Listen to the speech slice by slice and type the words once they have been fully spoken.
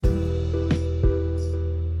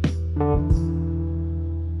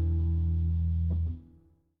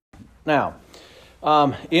Now,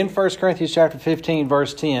 in 1 Corinthians chapter 15,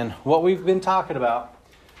 verse 10, what we've been talking about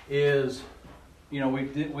is,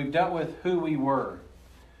 we've dealt with who we were.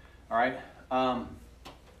 All right?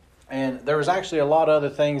 And there was actually a lot of other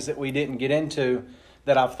things that we didn't get into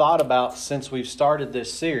that I've thought about since we've started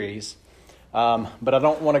this series. But I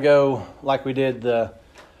don't want to go like we did the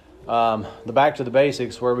Back to the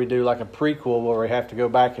Basics, where we do like a prequel where we have to go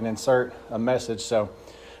back and insert a message.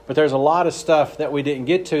 But there's a lot of stuff that we didn't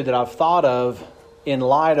get to that I've thought of in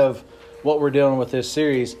light of what we're dealing with this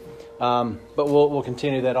series. But we'll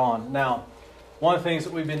continue that on. Now, one of the things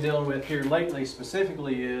that we've been dealing with here lately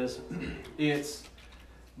specifically is it's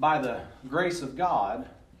by the grace of God.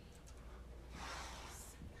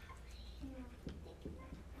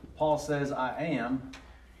 Paul says, I am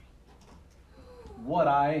what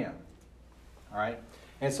I am. All right?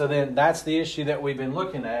 And so then that's the issue that we've been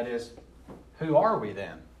looking at is, who are we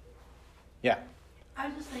then? Yeah. I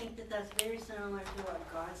just think that that's very similar to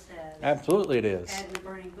what God says. Absolutely it is. At the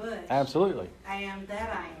burning bush. Absolutely. I am that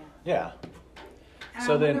I am. Yeah. And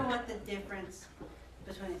so I wonder then, what the difference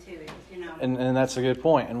between the two is, And that's a good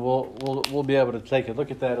point. And we'll be able to take a look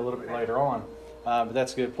at that a little bit later on. But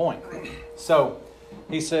that's a good point. Okay. So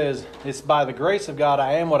he says, it's by the grace of God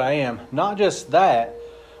I am what I am. Not just that,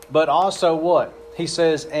 but also what? He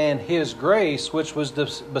says, and His grace, which was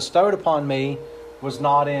bestowed upon me, was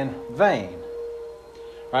not in vain.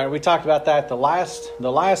 Right? We talked about that the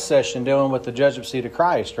last session, dealing with the judgment seat of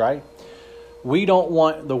Christ, right? We don't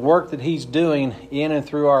want the work that He's doing in and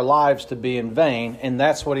through our lives to be in vain. And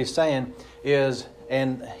that's what He's saying is,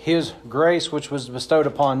 and His grace, which was bestowed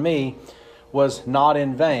upon me, was not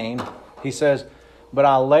in vain. He says, but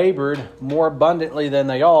I labored more abundantly than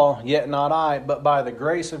they all, yet not I, but by the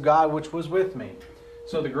grace of God which was with me.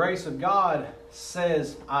 So the grace of God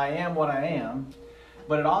says, I am what I am,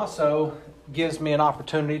 but it also gives me an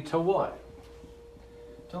opportunity to what?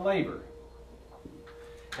 To labor.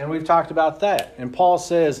 And we've talked about that. And Paul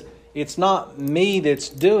says, it's not me that's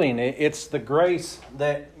doing it, it's the grace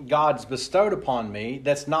that God's bestowed upon me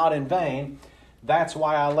that's not in vain. That's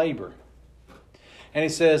why I labor. And he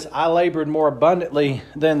says, I labored more abundantly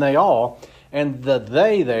than they all. And the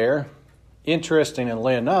they there,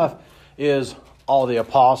 interestingly enough, is all the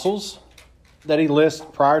apostles that he lists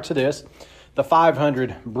prior to this, the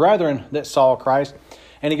 500 brethren that saw Christ.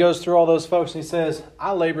 And he goes through all those folks and he says,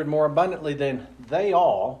 I labored more abundantly than they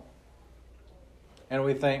all. And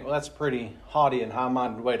we think, well, that's a pretty haughty and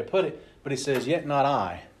high-minded way to put it. But he says, yet not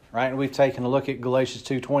I. Right? And we've taken a look at Galatians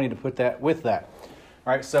 2:20 to put that with that.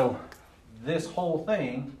 Right? So this whole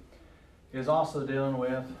thing is also dealing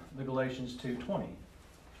with the Galatians 2:20.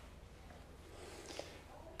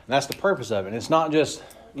 That's the purpose of it. It's not just,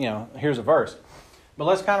 here's a verse. But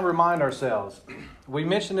let's kind of remind ourselves. We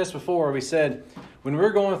mentioned this before. We said, when we were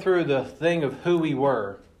going through the thing of who we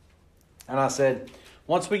were, and I said,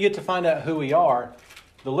 once we get to find out who we are,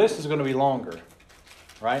 the list is going to be longer.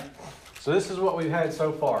 Right? So this is what we've had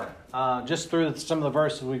so far. Just through some of the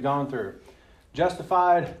verses we've gone through.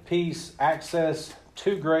 Justified, peace, access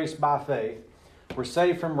to grace by faith. We're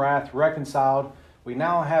saved from wrath, reconciled. We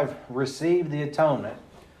now have received the atonement.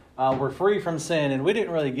 We're free from sin. And we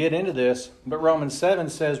didn't really get into this, but Romans 7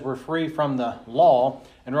 says we're free from the law.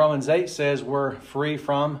 And Romans 8 says we're free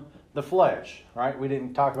from the flesh. Right? We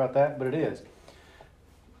didn't talk about that, but it is.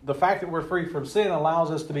 The fact that we're free from sin allows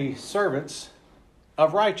us to be servants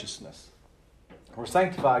of righteousness. We're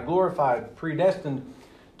sanctified, glorified, predestined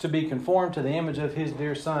to be conformed to the image of His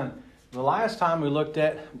dear Son. The last time we looked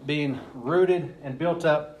at being rooted and built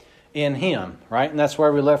up in Him, right? And that's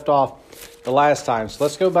where we left off the last time. So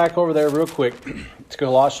let's go back over there real quick to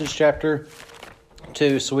Colossians chapter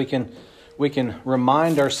 2 so we can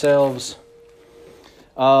remind ourselves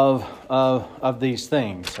of these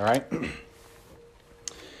things, all right?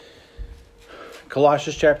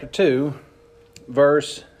 Colossians chapter 2,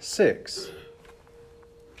 verse 6.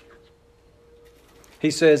 He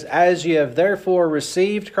says, as ye have therefore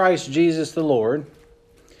received Christ Jesus the Lord,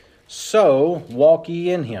 so walk ye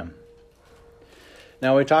in Him.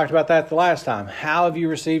 Now we talked about that the last time. How have you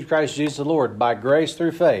received Christ Jesus the Lord? By grace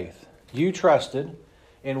through faith. You trusted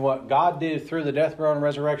in what God did through the death, burial, and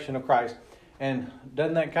resurrection of Christ. And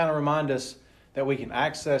doesn't that kind of remind us that we can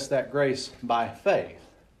access that grace by faith?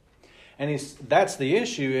 And that's the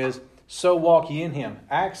issue is, so walk ye in Him.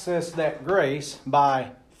 Access that grace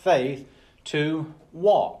by faith to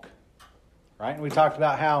walk. Right? And we talked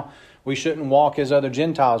about how we shouldn't walk as other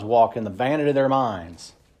Gentiles walk in the vanity of their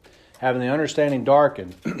minds, having the understanding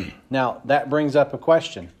darkened. Now, that brings up a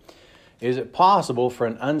question. Is it possible for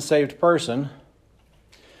an unsaved person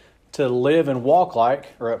to live and walk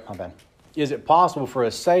like, is it possible for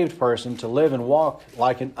a saved person to live and walk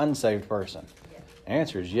like an unsaved person? Yes. The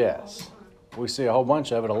answer is yes. We see a whole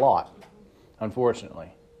bunch of it a lot, unfortunately.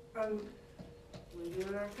 We do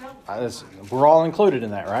it ourselves. We're all included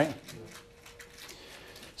in that, right?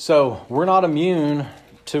 So we're not immune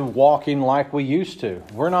to walking like we used to.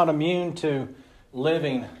 We're not immune to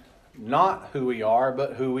living not who we are,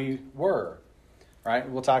 but who we were. Right?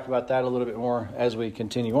 We'll talk about that a little bit more as we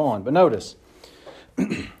continue on. But notice,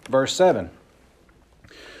 verse 7.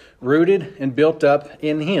 Rooted and built up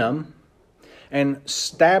in Him, and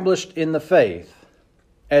established in the faith,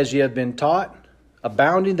 as ye have been taught,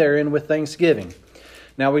 abounding therein with thanksgiving.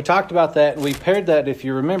 Now, we talked about that, and we paired that, if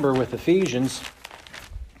you remember, with Ephesians.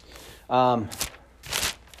 Over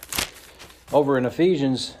in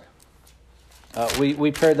Ephesians,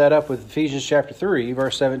 we paired that up with Ephesians chapter 3,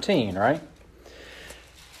 verse 17, right?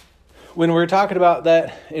 When we were talking about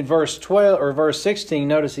that in verse 12 or verse 16,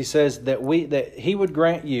 notice he says that He would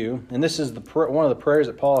grant you, and this is one of the prayers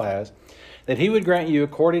that Paul has, that He would grant you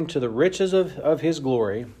according to the riches of His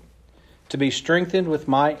glory, to be strengthened with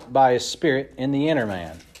might by His Spirit in the inner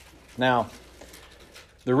man. Now,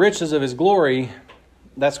 the riches of His glory,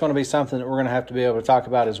 that's going to be something that we're going to have to be able to talk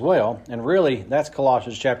about as well. And really, that's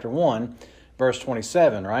Colossians chapter 1, verse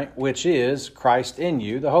 27, right? Which is Christ in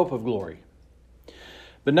you, the hope of glory.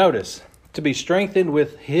 But notice, to be strengthened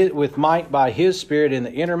with might by His Spirit in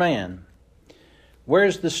the inner man.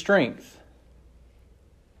 Where's the strength?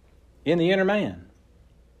 In the inner man.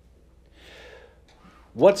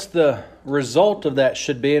 What's the result of that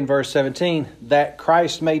should be in verse 17? That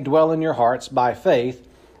Christ may dwell in your hearts by faith,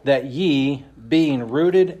 that ye, being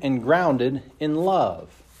rooted and grounded in love.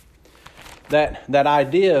 That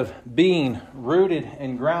idea of being rooted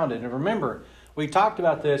and grounded. And remember, we talked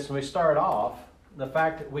about this when we started off. The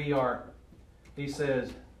fact that we are, he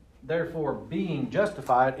says, therefore being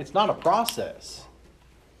justified, it's not a process.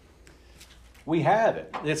 We have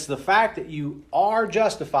it. It's the fact that you are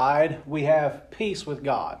justified. We have peace with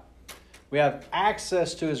God. We have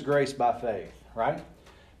access to His grace by faith, right?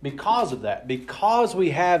 Because of that, because we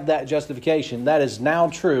have that justification, that is now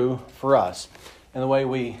true for us. And the way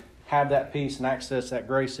we have that peace and access that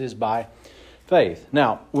grace is by faith.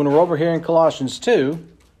 Now, when we're over here in Colossians 2,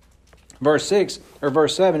 verse 6 or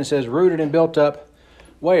verse 7, it says, rooted and built up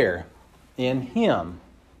where? In Him.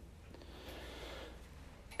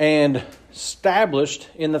 And established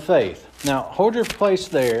in the faith. Now, hold your place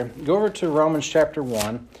there. Go over to Romans chapter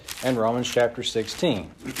 1 and Romans chapter 16.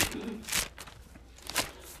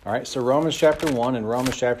 All right, so Romans chapter 1 and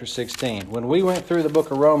Romans chapter 16. When we went through the book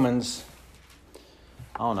of Romans,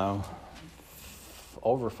 I don't know,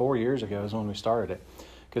 over 4 years ago is when we started it.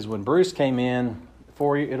 Because when Bruce came in,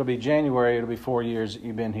 it'll be January, it'll be 4 years that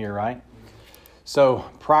you've been here, right? So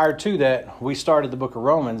prior to that, we started the book of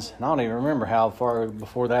Romans, and I don't even remember how far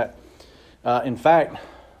before that. In fact,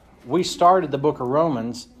 we started the book of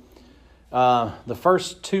Romans. The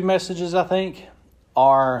first 2 messages, I think,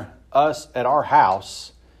 are us at our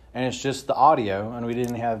house, and it's just the audio, and we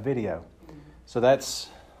didn't have video. So that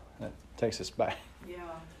takes us back. Yeah.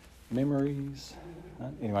 Memories.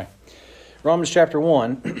 Anyway, Romans chapter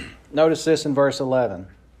 1, notice this in verse 11.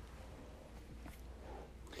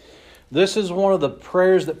 This is one of the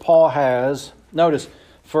prayers that Paul has. Notice,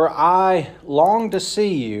 for I long to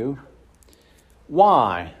see you.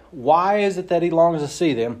 Why? Why is it that he longs to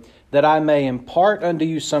see them? That I may impart unto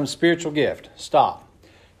you some spiritual gift. Stop.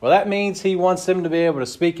 Well, that means he wants them to be able to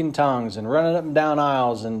speak in tongues and run up and down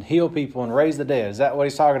aisles and heal people and raise the dead. Is that what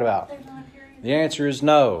he's talking about? The answer is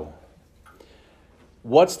no.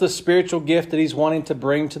 What's the spiritual gift that he's wanting to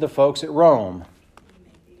bring to the folks at Rome?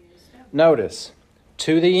 Notice,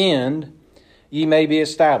 to the end ye may be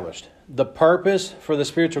established. The purpose for the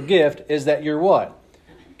spiritual gift is that you're what?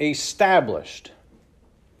 Established.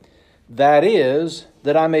 That is,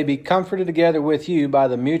 that I may be comforted together with you by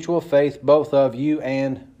the mutual faith both of you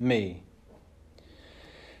and me.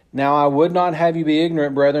 Now I would not have you be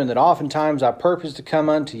ignorant, brethren, that oftentimes I purposed to come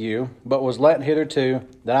unto you, but was let hitherto,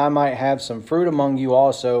 that I might have some fruit among you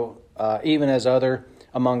also, even as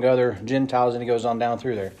among other Gentiles. And he goes on down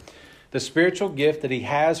through there. The spiritual gift that he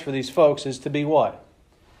has for these folks is to be what?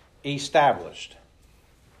 Established.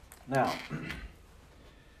 Now,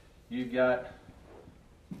 you've got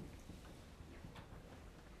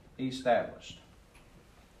established.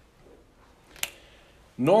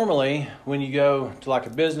 Normally, when you go to like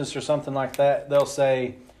a business or something like that, they'll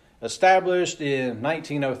say established in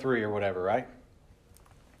 1903 or whatever, right?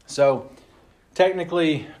 So,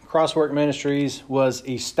 technically, Crosswork Ministries was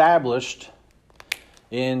established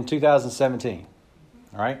in 2017,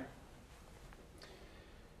 all right?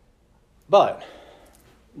 But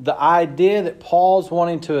the idea that Paul's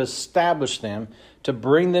wanting to establish them, to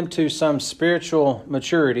bring them to some spiritual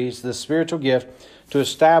maturities, the spiritual gift, to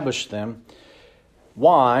establish them.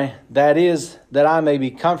 Why? That is, that I may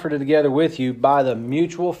be comforted together with you by the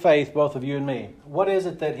mutual faith, both of you and me. What is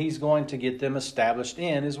it that he's going to get them established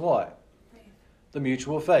in is what? The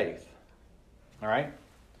mutual faith. All right?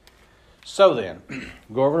 So then,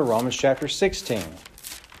 go over to Romans chapter 16.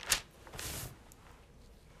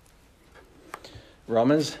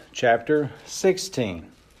 Romans chapter 16.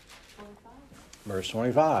 25. Verse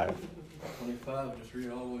 25. 25, just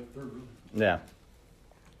read all the way through. Yeah.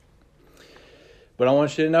 But I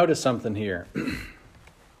want you to notice something here.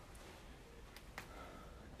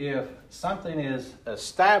 If something is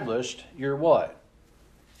established, you're what?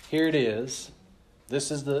 Here it is.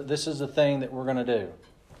 This is the thing that we're going to do.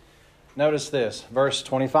 Notice this, verse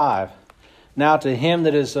 25. Now to him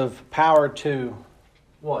that is of power to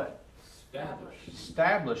what?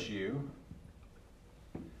 Establish you.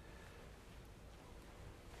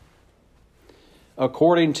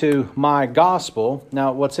 According to my gospel.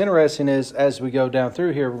 Now, what's interesting is, as we go down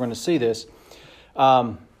through here, we're going to see this.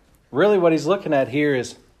 Really what he's looking at here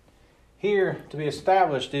is, here to be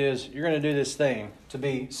established is, you're going to do this thing. To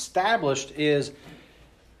be established is,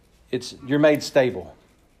 you're made stable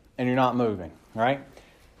and you're not moving, right?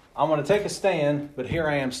 I'm going to take a stand, but here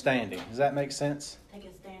I am standing. Does that make sense? Take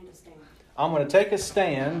a stand to stand. I'm going to take a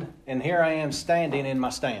stand, and here I am standing in my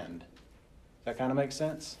stand. Does that kind of make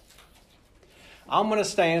sense? I'm going to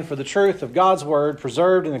stand for the truth of God's Word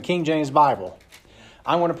preserved in the King James Bible.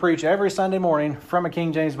 I'm going to preach every Sunday morning from a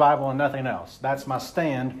King James Bible and nothing else. That's my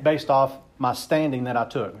stand based off my standing that I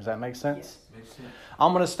took. Does that make sense? Yes. Makes sense.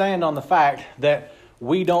 I'm going to stand on the fact that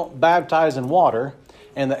we don't baptize in water,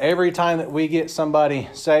 and that every time that we get somebody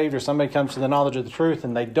saved or somebody comes to the knowledge of the truth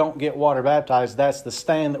and they don't get water baptized, that's the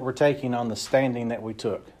stand that we're taking on the standing that we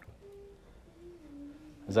took.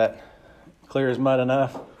 Is that clear as mud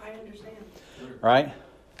enough? I understand. Right?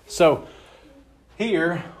 So,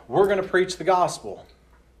 here, we're going to preach the gospel.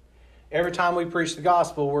 Every time we preach the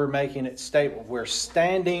gospel, we're making it stable. We're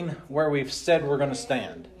standing where we've said we're going to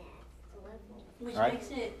stand. Which Right. makes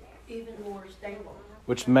it even more stable.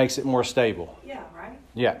 Which makes it more stable. Yeah, right?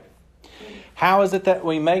 Yeah. How is it that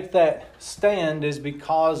we make that stand is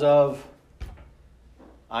because of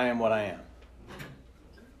I am what I am.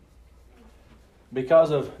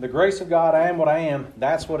 Because of the grace of God, I am what I am.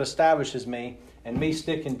 That's what establishes me. And me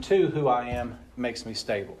sticking to who I am makes me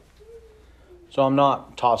stable. So I'm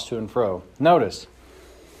not tossed to and fro. Notice.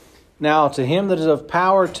 Now to him that is of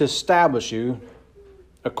power to establish you,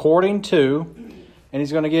 according to, and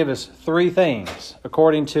he's going to give us three things.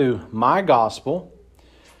 According to my gospel.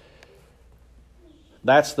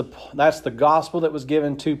 That's the gospel that was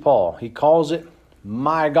given to Paul. He calls it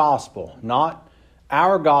my gospel. Not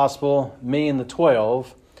our gospel, me and the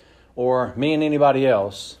 12, or me and anybody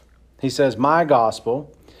else. He says my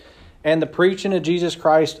gospel. And the preaching of Jesus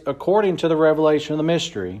Christ according to the revelation of the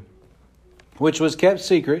mystery, which was kept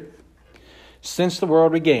secret since the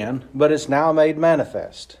world began, but is now made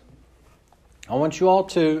manifest. I want you all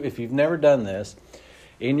to, if you've never done this,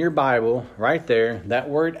 in your Bible, right there, that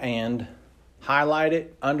word and, highlight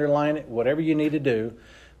it, underline it, whatever you need to do.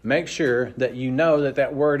 Make sure that you know that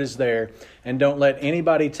that word is there and don't let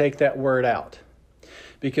anybody take that word out.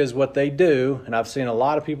 Because what they do, and I've seen a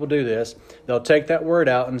lot of people do this, they'll take that word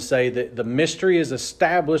out and say that the mystery is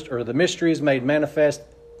established or the mystery is made manifest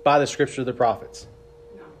by the scripture of the prophets.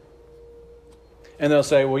 No. And they'll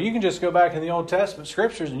say, well, you can just go back in the Old Testament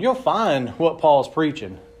scriptures and you'll find what Paul's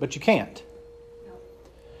preaching. But you can't. No.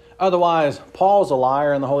 Otherwise, Paul's a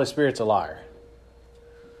liar and the Holy Spirit's a liar.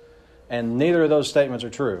 And neither of those statements are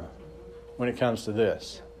true when it comes to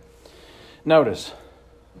this. Notice,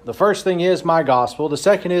 the first thing is my gospel. The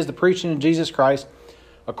second is the preaching of Jesus Christ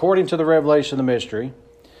according to the revelation of the mystery.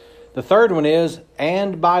 The third one is,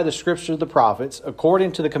 and by the scripture of the prophets,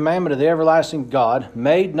 according to the commandment of the everlasting God,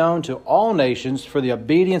 made known to all nations for the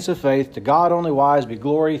obedience of faith, to God only wise be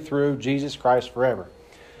glory through Jesus Christ forever.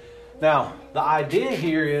 Now, the idea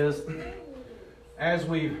here is, as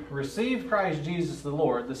we receive Christ Jesus the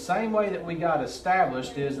Lord, the same way that we got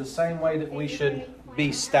established is the same way that we should be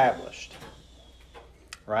established.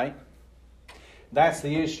 Right? That's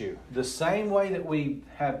the issue. The same way that we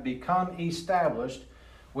have become established,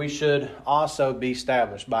 we should also be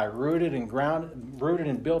established by rooted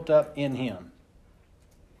and built up in Him.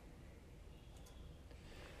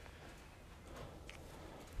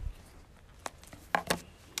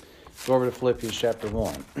 Go over to Philippians chapter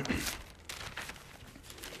 1.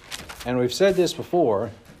 And we've said this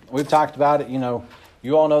before. We've talked about it,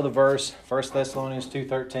 you all know the verse, 1 Thessalonians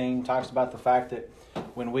 2:13, talks about the fact that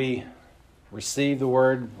when we receive the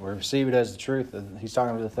word, we receive it as the truth. He's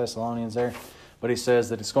talking to the Thessalonians there. But he says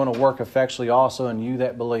that it's going to work effectually also in you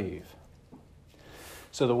that believe.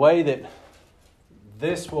 So the way that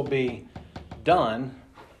this will be done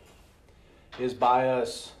is by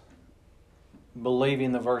us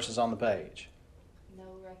believing the verses on the page. No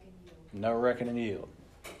reckon yield. No reckon and yield.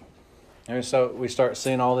 And so we start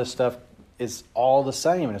seeing all this stuff is all the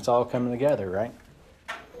same and it's all coming together, right?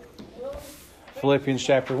 Philippians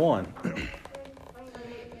chapter 1. The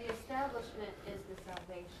establishment is the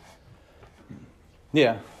salvation.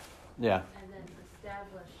 Yeah. And then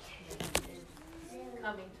establishment is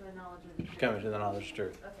coming to a knowledge of the truth. Coming to the knowledge of the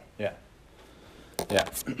truth. Okay. Yeah.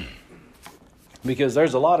 Because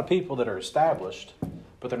there's a lot of people that are established,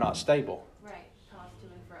 but they're not stable. Right. Tossed to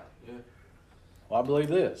and fro. Yeah. Well, I believe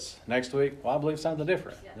this. Next week, well, I believe something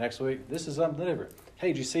different. Yeah. Next week, this is something different. Hey,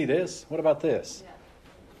 did you see this? What about this? Yeah.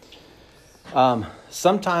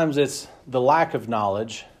 Sometimes it's the lack of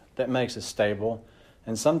knowledge that makes us stable,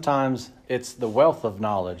 and sometimes it's the wealth of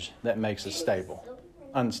knowledge that makes us stable,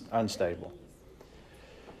 unstable.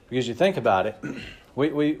 Because you think about it,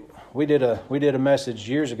 we did a message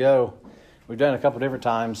years ago. We've done it a couple different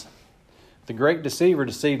times. The great deceiver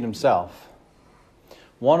deceived himself.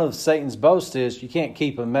 One of Satan's boasts is you can't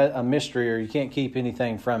keep a mystery, or you can't keep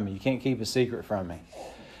anything from me. You can't keep a secret from me.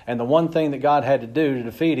 And the one thing that God had to do to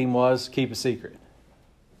defeat him was keep a secret.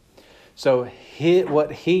 So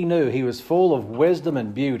what he knew, he was full of wisdom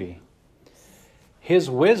and beauty. His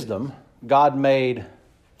wisdom, God made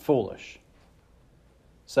foolish.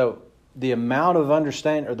 So the amount of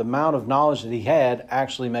understanding or the amount of knowledge that he had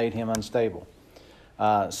actually made him unstable.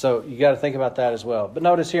 So you got to think about that as well. But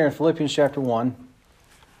notice here in Philippians chapter 1,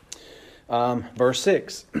 verse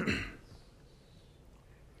 6.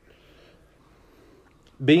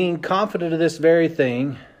 Being confident of this very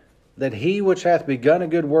thing, that he which hath begun a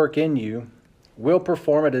good work in you will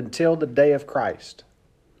perform it until the day of Christ.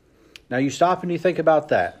 Now you stop and you think about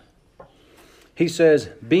that. He says,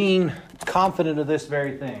 being confident of this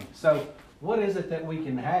very thing. So what is it that we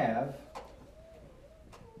can have?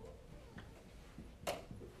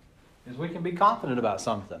 Is we can be confident about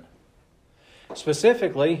something.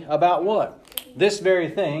 Specifically about what? This very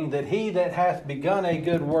thing, that he that hath begun a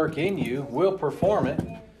good work in you will perform it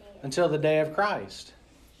until the day of Christ.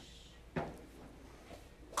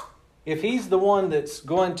 If he's the one that's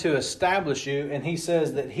going to establish you, and he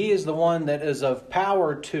says that he is the one that is of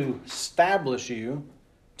power to establish you,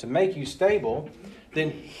 to make you stable, then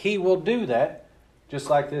he will do that, just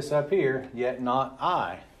like this up here, yet not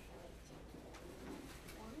I.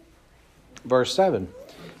 Verse 7.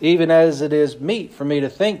 Even as it is meet for me to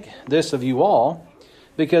think this of you all,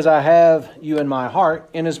 because I have you in my heart,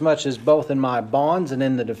 inasmuch as both in my bonds and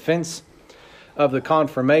in the defense of the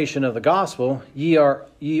confirmation of the gospel, ye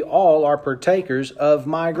all are partakers of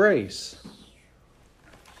my grace.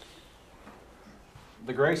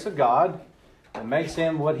 The grace of God that makes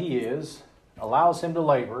him what he is, allows him to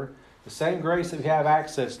labor, the same grace that we have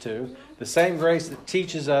access to, the same grace that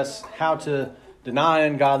teaches us how to deny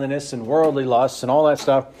ungodliness and worldly lusts and all that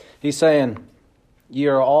stuff. He's saying, ye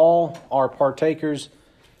are all are partakers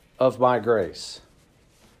of my grace.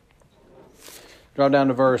 Drop down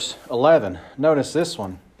to verse 11. Notice this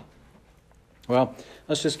one. Well,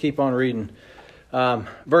 let's just keep on reading.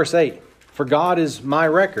 Verse 8. For God is my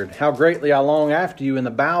record, how greatly I long after you in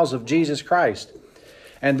the bowels of Jesus Christ.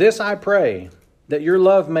 And this I pray, that your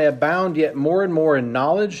love may abound yet more and more in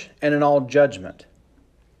knowledge and in all judgment.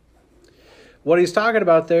 What he's talking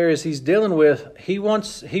about there is he's dealing with, he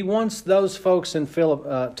wants those folks in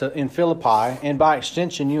Philippi, and by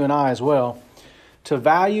extension you and I as well, to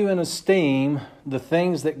value and esteem the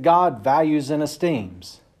things that God values and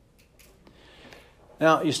esteems.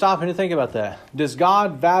 Now, you stop and you think about that. Does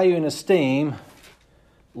God value and esteem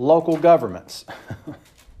local governments?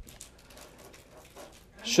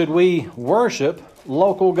 Should we worship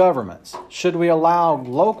local governments? Should we allow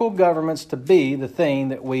local governments to be the thing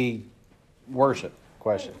that we worship?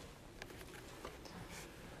 Question.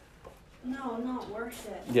 No, not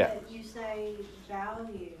worship. Yeah. But you say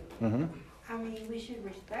value. Mm-hmm. I mean, we should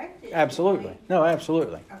respect it. Absolutely. No,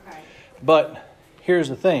 absolutely. Okay. But here's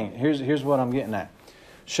the thing. Here's what I'm getting at.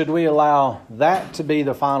 Should we allow that to be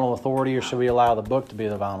the final authority, or should we allow the book to be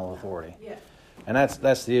the final authority? Yeah. And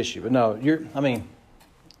that's the issue. But no,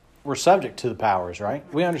 we're subject to the powers, right?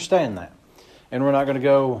 We understand that. And we're not going to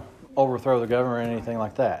go overthrow the government or anything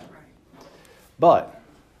like that. But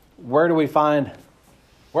where do we find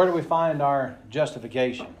our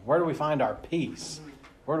justification? Where do we find our peace?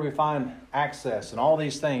 Where do we find access and all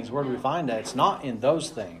these things? Where do we find that? It's not in those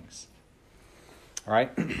things. All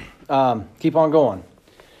right? Keep on going.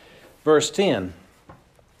 Verse 10.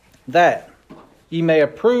 That ye may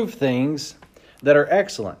approve things that are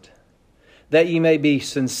excellent, that ye may be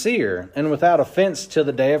sincere and without offense till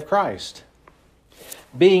the day of Christ,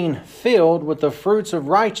 being filled with the fruits of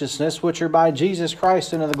righteousness which are by Jesus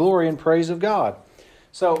Christ unto the glory and praise of God.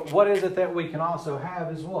 So what is it that we can also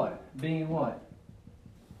have is what? Being what?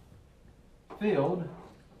 Filled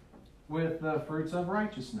with the fruits of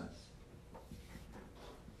righteousness.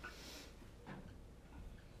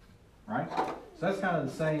 Right? So that's kind of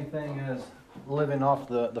the same thing as living off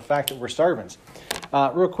the fact that we're servants.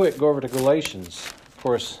 Real quick, go over to Galatians. Of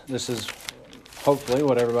course, this is hopefully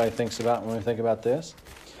what everybody thinks about when we think about this.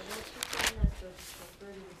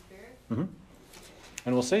 Mm-hmm.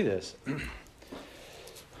 And we'll see this.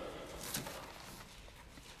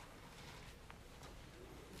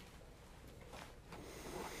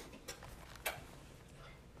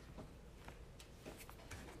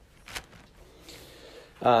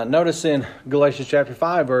 Notice in Galatians chapter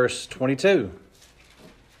 5, verse 22.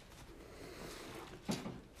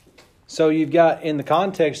 So you've got in the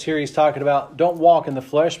context here, he's talking about don't walk in the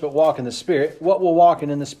flesh, but walk in the Spirit. What will walking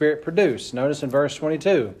in the Spirit produce? Notice in verse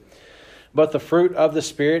 22. But the fruit of the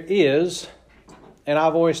Spirit is, and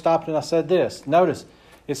I've always stopped and I said this. Notice,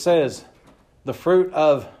 it says the fruit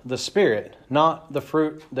of the Spirit, not the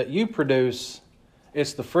fruit that you produce.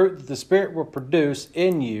 It's the fruit that the Spirit will produce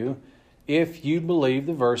in you if you believe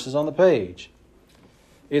the verses on the page.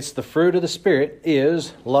 It's the fruit of the Spirit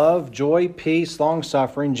is love, joy, peace,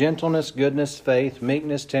 long-suffering, gentleness, goodness, faith,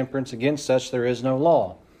 meekness, temperance. Against such there is no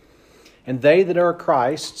law. And they that are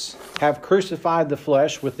Christ's have crucified the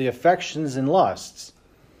flesh with the affections and lusts.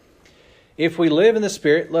 If we live in the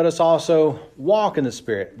Spirit, let us also walk in the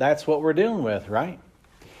Spirit. That's what we're dealing with, right?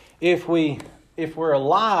 If we're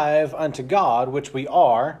alive unto God, which we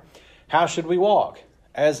are, how should we walk?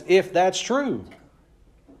 As if that's true.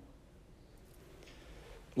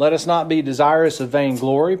 Let us not be desirous of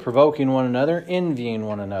vainglory, provoking one another, envying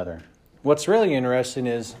one another. What's really interesting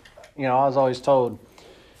is, I was always told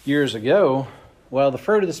years ago, well, the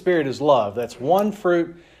fruit of the Spirit is love. That's one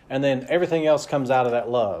fruit, and then everything else comes out of that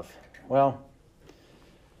love. Well,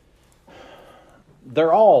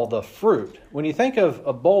 they're all the fruit. When you think of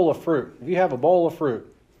a bowl of fruit, if you have a bowl of fruit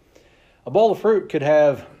could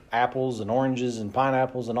have apples and oranges and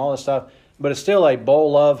pineapples and all this stuff, but it's still a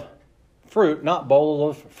bowl of fruit, not bowl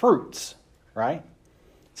of fruits, right?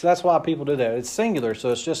 So that's why people do that. It's singular, so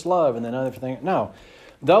it's just love and then other thing. No.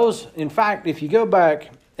 Those, in fact, if you go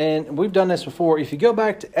back, and we've done this before, if you go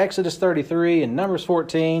back to Exodus 33 and Numbers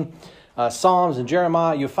 14, Psalms and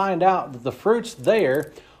Jeremiah, you'll find out that the fruits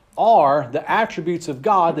there are the attributes of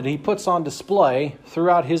God that He puts on display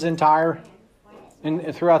throughout the entire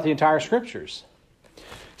Scriptures.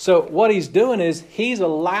 So what He's doing is He's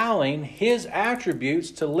allowing His attributes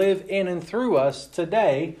to live in and through us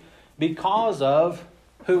today because of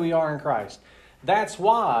who we are in Christ. That's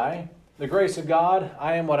why the grace of God,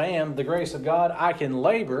 I am what I am, the grace of God, I can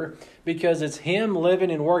labor, because it's Him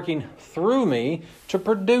living and working through me to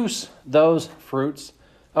produce those fruits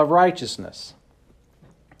of righteousness.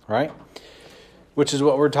 Right? Which is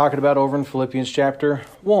what we're talking about over in Philippians chapter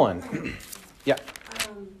 1. Yeah.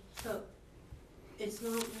 So it's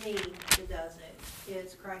not me that does it.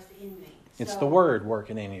 It's Christ in me. It's the Word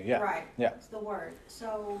working in you. Yeah. Right. Yeah. It's the Word.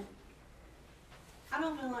 So I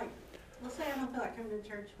don't feel like, let's say I don't feel like coming to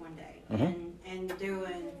church one day and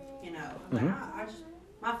doing,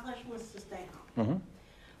 my flesh wants to stay home. Mm-hmm.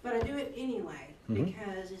 But I do it anyway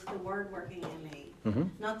because it's the Word working in me. Mm-hmm.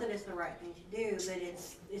 Not that it's the right thing to do, but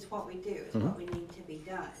it's what we do. It's what we need to be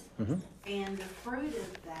done. Mm-hmm. And the fruit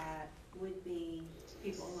of that would be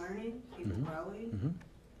people learning, people growing,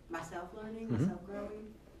 myself learning, myself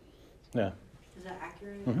growing. Yeah. Is that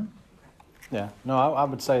accurate? Mm-hmm. Okay. Yeah. No, I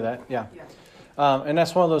would say that. Yeah. Yeah. And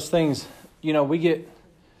that's one of those things, we get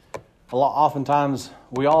oftentimes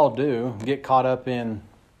we all do get caught up in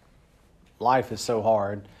life is so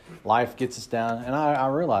hard. Life gets us down, and I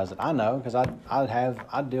realize it. I know, because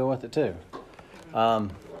I deal with it too.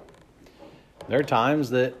 There are times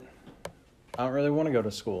that I don't really want to go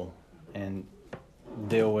to school and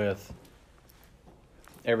deal with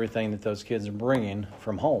everything that those kids are bringing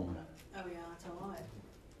from home. Oh yeah, it's a lot.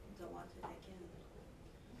 It's a lot to take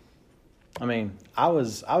in. I mean, I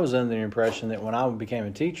was under the impression that when I became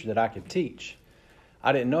a teacher that I could teach.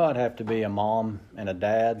 I didn't know I'd have to be a mom and a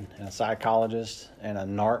dad and a psychologist and a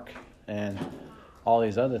narc and all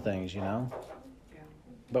these other things, Yeah.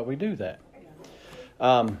 But we do that.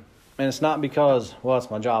 Yeah. And it's not because, it's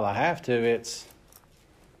my job, I have to. It's,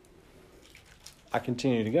 I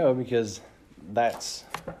continue to go because that's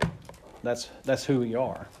That's who we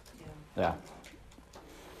are. Yeah.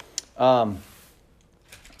 Yeah.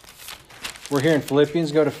 We're here in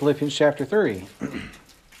Philippians. Go to Philippians chapter 3.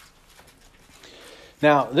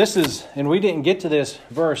 Now, this is, and we didn't get to this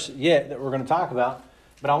verse yet that we're going to talk about,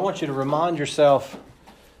 but I want you to remind yourself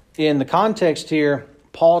in the context here,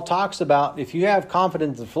 Paul talks about if you have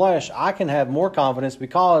confidence in the flesh, I can have more confidence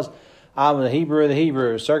because I'm the Hebrew of the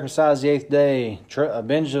Hebrews, circumcised the 8th day,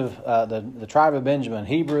 the tribe of Benjamin,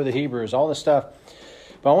 Hebrew of the Hebrews, all this stuff.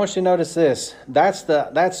 But I want you to notice this.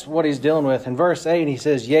 That's what he's dealing with. In verse 8, he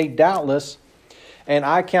says, yea, doubtless, and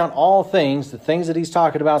I count all things, the things that he's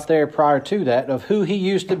talking about there prior to that, of who he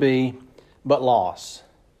used to be, but loss.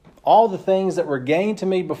 All the things that were gained to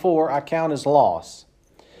me before, I count as loss.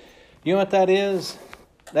 You know what that is?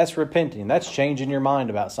 That's repenting. That's changing your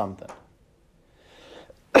mind about something.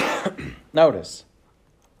 Notice.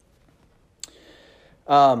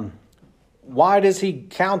 Why does he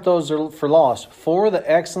count those for loss? For the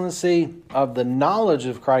excellency of the knowledge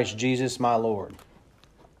of Christ Jesus my Lord,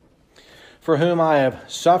 for whom I have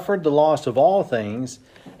suffered the loss of all things,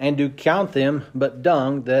 and do count them but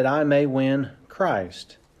dung, that I may win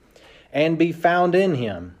Christ, and be found in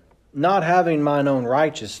him, not having mine own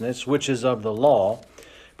righteousness, which is of the law,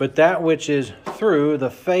 but that which is through the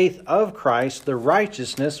faith of Christ, the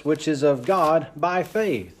righteousness which is of God by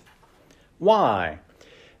faith. Why?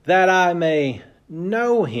 That I may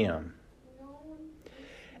know him,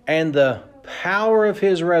 and the power of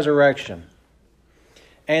his resurrection,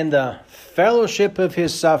 and the fellowship of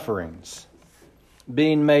his sufferings,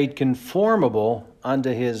 being made conformable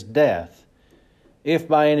unto his death, if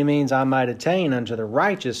by any means I might attain unto the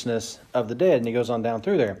righteousness of the dead. And he goes on down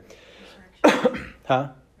through there. Huh?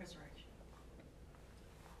 Resurrection.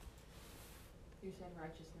 You're saying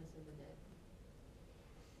righteousness of the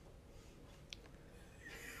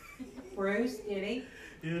dead. Bruce, did he?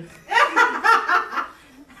 Yeah.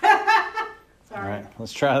 Sorry. All right,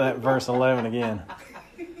 let's try that verse 11 again.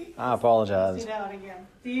 I apologize. Do that again.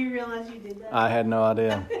 Do you realize you did that? I had no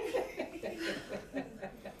idea.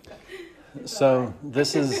 So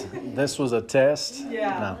this was a test?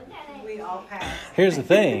 Yeah. No. We all passed. Here's the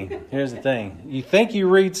thing. You think you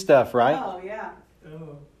read stuff, right? Oh, yeah.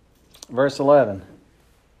 Oh. Verse 11.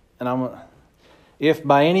 And if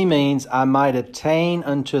by any means I might attain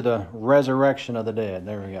unto the resurrection of the dead.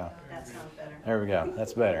 There we go. That sounds better. There we go.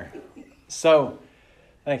 That's better. So,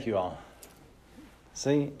 thank you all.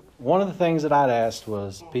 See, one of the things that I'd asked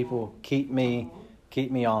was people keep me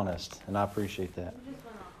honest, and I appreciate that. You just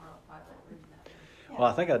went on autopilot reading that. Well,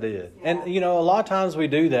 I think I did. And, a lot of times we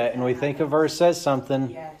do that, and we think a verse says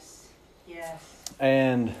something, Yes. Yes.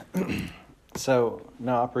 and so,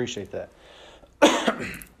 no, I appreciate that.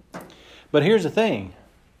 But here's the thing.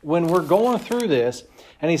 When we're going through this,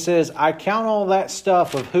 and he says, I count all that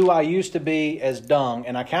stuff of who I used to be as dung,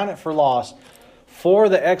 and I count it for loss, for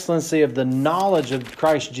the excellency of the knowledge of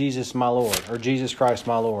Christ Jesus my Lord, or Jesus Christ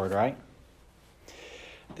my Lord, right?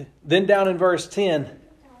 Then down in verse 10,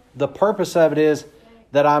 the purpose of it is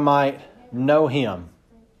that I might know him.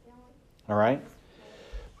 All right?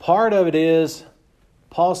 Part of it is,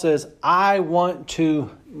 Paul says, I want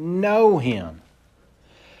to know him.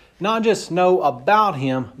 Not just know about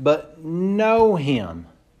him, but know him.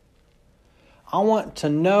 I want to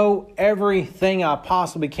know everything I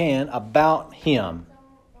possibly can about him.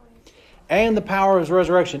 And the power of his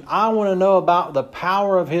resurrection. I want to know about the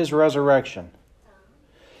power of his resurrection.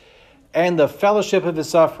 And the fellowship of his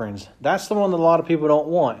sufferings. That's the one that a lot of people don't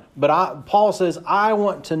want. But Paul says, I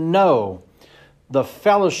want to know the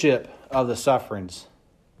fellowship of the sufferings.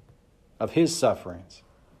 Of his sufferings.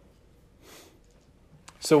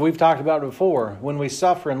 So we've talked about it before. When we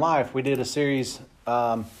suffer in life, we did a series,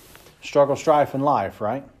 Struggle, Strife in Life,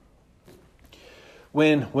 right?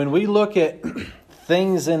 When we look at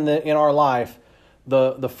things in our life,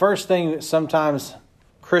 the first thing that sometimes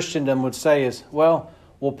Christendom would say is, well,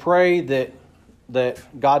 we'll pray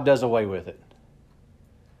that God does away with it.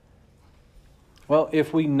 Well,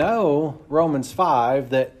 if we know Romans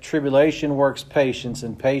 5, that tribulation works patience,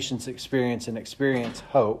 and patience experience, and experience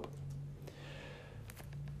hope,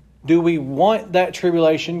 do we want that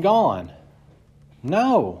tribulation gone?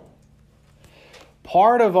 No.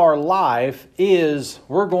 Part of our life is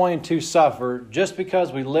we're going to suffer just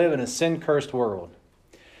because we live in a sin-cursed world.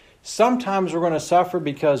 Sometimes we're going to suffer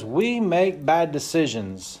because we make bad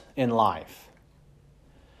decisions in life.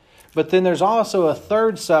 But then there's also a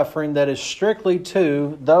third suffering that is strictly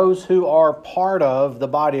to those who are part of the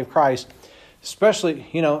body of Christ. Especially,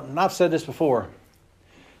 and I've said this before,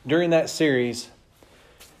 during that series,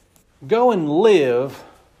 go and live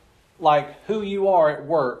like who you are at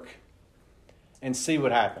work and see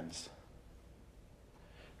what happens.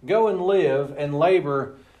 Go and live and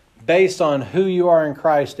labor based on who you are in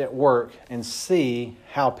Christ at work and see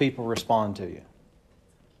how people respond to you.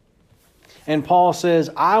 And Paul says,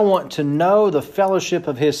 I want to know the fellowship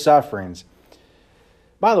of his sufferings.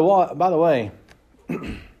 By the way,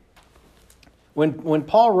 when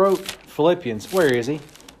Paul wrote Philippians, where is he? Is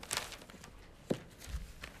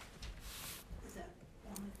that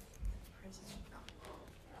one of the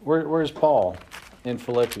prisoners? Where's Paul in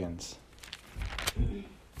Philippians?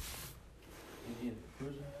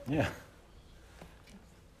 Yeah.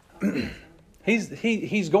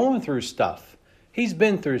 He's going through stuff. He's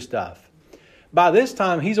been through stuff. By this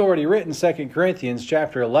time, he's already written 2 Corinthians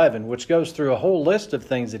chapter 11, which goes through a whole list of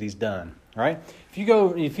things that he's done. Right? If you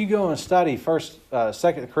go and study 2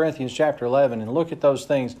 Corinthians chapter 11 and look at those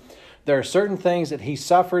things, there are certain things that he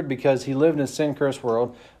suffered because he lived in a sin-cursed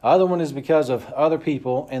world. Other one is because of other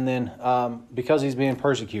people, and then because he's being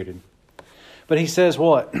persecuted. But he says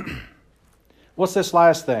what? What's this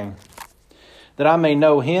last thing? That I may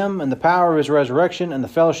know him and the power of his resurrection and the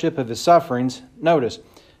fellowship of his sufferings. Notice,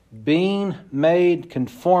 being made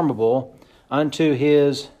conformable unto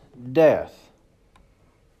his death.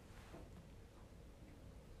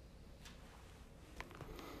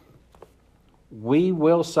 We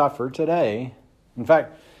will suffer today. In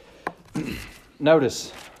fact,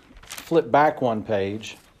 notice, flip back one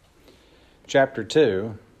page, chapter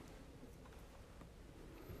 2,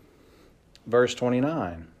 verse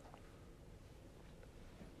 29.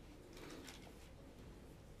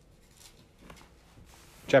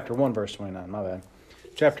 Chapter 1, verse 29, my bad.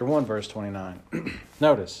 Chapter 1, verse 29.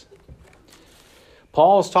 Notice,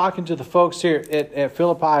 Paul's talking to the folks here at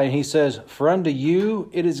Philippi, and he says, for unto you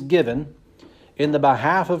it is given in the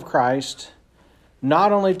behalf of Christ,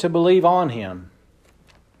 not only to believe on him,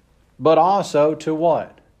 but also to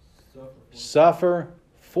what? Suffer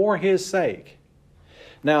for his sake.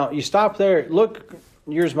 Now, you stop there. Look,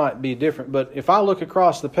 yours might be different, but if I look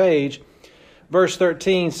across the page, verse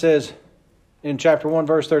 13 says, in chapter 1,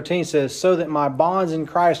 verse 13 says, so that my bonds in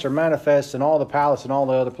Christ are manifest in all the palace and all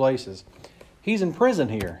the other places. He's in prison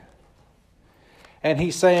here. And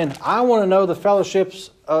he's saying, I want to know the fellowship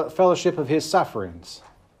of his sufferings.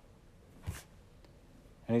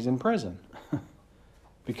 And he's in prison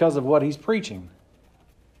because of what he's preaching.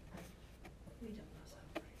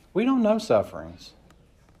 We don't know sufferings.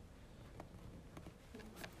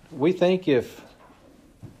 We think if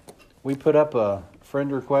we put up a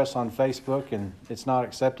friend request on Facebook and it's not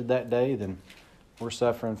accepted that day, then we're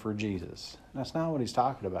suffering for Jesus. That's not what he's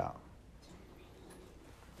talking about.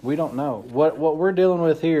 We don't know. What we're dealing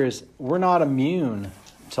with here is we're not immune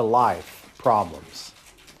to life problems.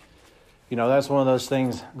 You know, that's one of those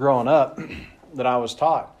things growing up that I was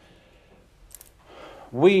taught.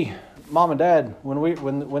 Mom and Dad, when we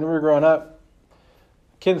were growing up,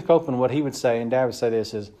 Kenneth Copeland, what he would say, and Dad would say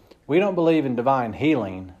this, is we don't believe in divine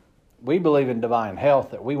healing. We believe in divine health,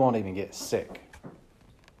 that we won't even get sick.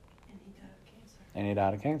 And he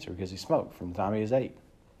died of cancer because he smoked from the time he was 8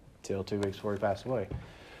 till 2 weeks before he passed away.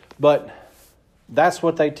 But that's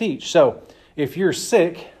what they teach. So if you're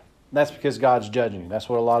sick, that's because God's judging you. That's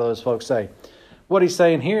what a lot of those folks say. What he's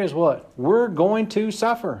saying here is what? We're going to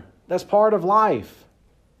suffer. That's part of life.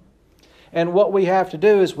 And what we have to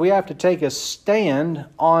do is we have to take a stand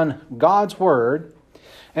on God's Word,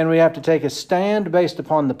 and we have to take a stand based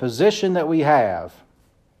upon the position that we have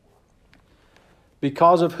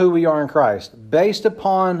because of who we are in Christ, based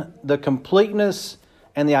upon the completeness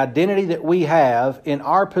and the identity that we have in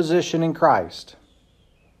our position in Christ.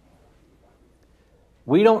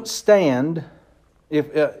 We don't stand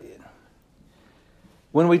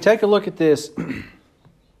when we take a look at this.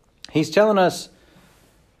 He's telling us,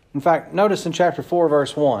 in fact, notice in chapter 4,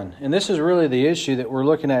 verse 1, and this is really the issue that we're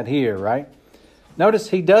looking at here, right? Notice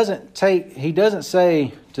he doesn't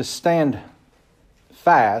say to stand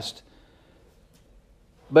fast,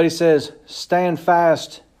 but he says, stand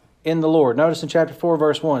fast in the Lord. Notice in chapter 4,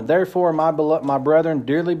 verse 1, therefore, my brethren,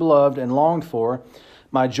 dearly beloved and longed for,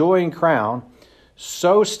 my joy and crown,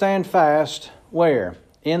 so stand fast, where?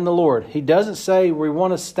 In the Lord. He doesn't say we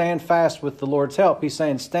want to stand fast with the Lord's help. He's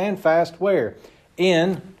saying stand fast where?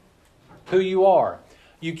 In who you are.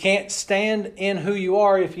 You can't stand in who you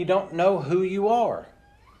are if you don't know who you are.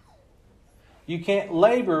 You can't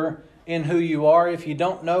labor in who you are if you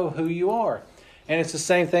don't know who you are. And it's the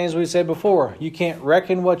same thing as we said before. You can't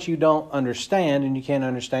reckon what you don't understand, and you can't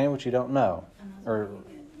understand what you don't know.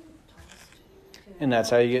 And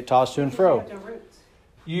that's how you get tossed to and fro.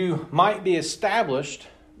 You might be established,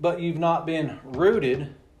 but you've not been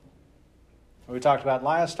rooted, we talked about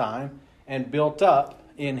last time, and built up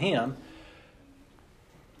in Him.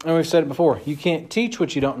 And we've said it before, you can't teach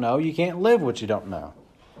what you don't know. You can't live what you don't know.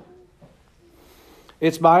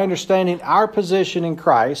 It's by understanding our position in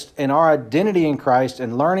Christ and our identity in Christ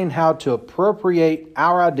and learning how to appropriate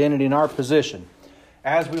our identity and our position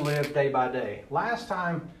as we live day by day. Last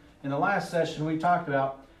time, in the last session, we talked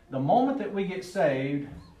about the moment that we get saved,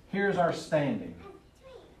 here's our standing.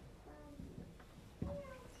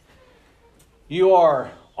 You are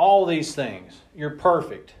all these things. You're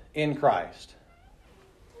perfect in Christ.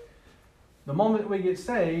 The moment we get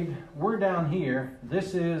saved, we're down here.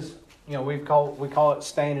 This is, we call it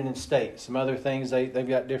standing in state. Some other things, they've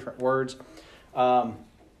got different words,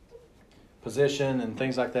 position and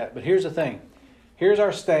things like that. But here's the thing. Here's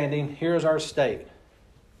our standing. Here's our state.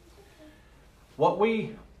 What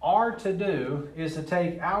we are to do is to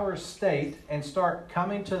take our state and start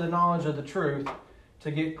coming to the knowledge of the truth to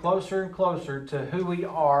get closer and closer to who we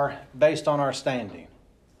are based on our standing.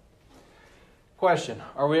 Question,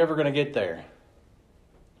 are we ever going to get there?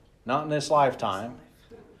 Not in this lifetime.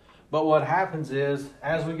 But what happens is,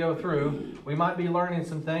 as we go through, we might be learning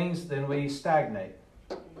some things, then we stagnate.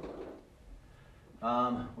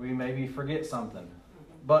 We maybe forget something.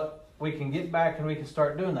 But we can get back and we can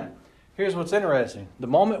start doing that. Here's what's interesting. The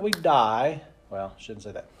moment we die, well, I shouldn't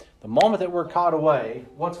say that. The moment that we're caught away,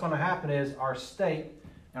 what's going to happen is our state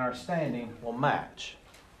and our standing will match.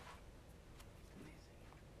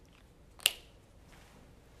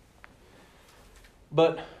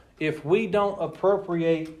 But if we don't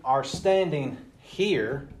appropriate our standing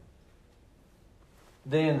here,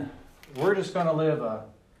 then we're just going to live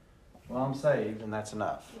I'm saved and that's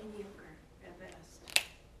enough. Mediocre at best.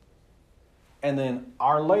 And then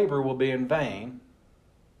our labor will be in vain.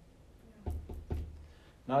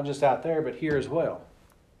 Not just out there, but here as well.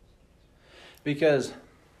 Because,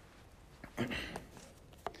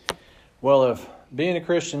 if being a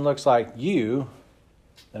Christian looks like you,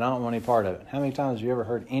 then I don't want any part of it. How many times have you ever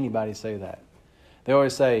heard anybody say that? They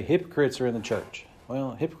always say, hypocrites are in the church.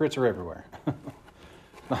 Well, hypocrites are everywhere.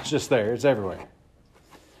 Not just there, it's everywhere.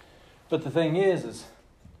 But the thing is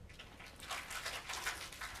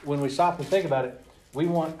when we stop and think about it, we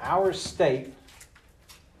want our state,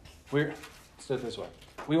 let's do it this way.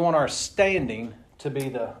 We want our standing to be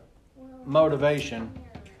the motivation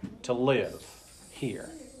to live here.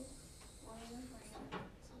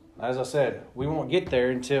 As I said, we won't get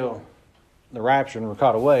there until the rapture and we're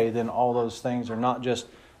caught away. Then all those things are not just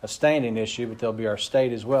a standing issue, but they'll be our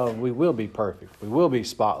state as well. We will be perfect. We will be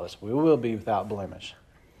spotless. We will be without blemish.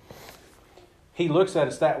 He looks at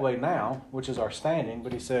us that way now, which is our standing,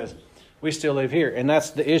 but he says, we still live here. And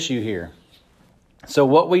that's the issue here. So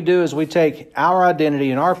what we do is we take our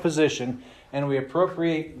identity and our position and we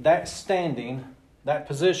appropriate that standing, that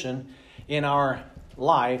position in our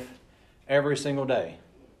life every single day.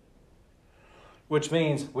 Which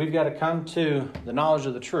means we've got to come to the knowledge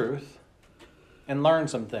of the truth and learn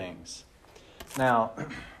some things. Now,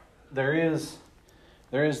 there is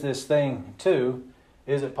this thing too.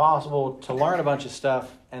 Is it possible to learn a bunch of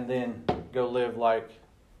stuff and then go live like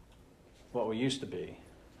what we used to be?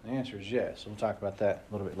 The answer is yes. We'll talk about that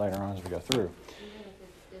a little bit later on as we go through. Even if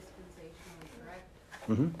it's dispensationally correct.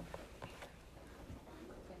 Mm-hmm.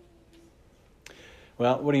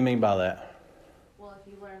 Well, what do you mean by that? Well,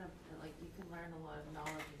 if you learn, you can learn a lot of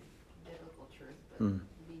knowledge and biblical truth,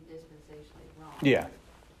 but be dispensationally wrong. Yeah.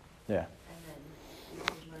 And then you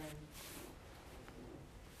can learn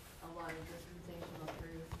a lot of dispensational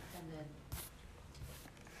truth, and then,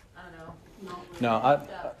 I don't know. No,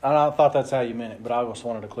 I thought that's how you meant it, but I just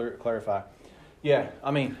wanted to clarify. Yeah,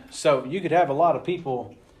 so you could have a lot of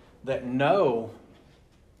people that know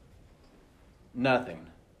nothing,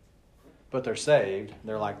 but they're saved.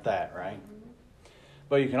 They're like that, right?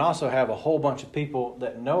 But you can also have a whole bunch of people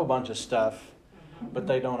that know a bunch of stuff, but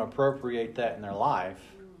they don't appropriate that in their life.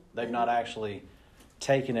 They've not actually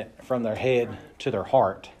taken it from their head to their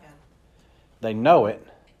heart. They know it.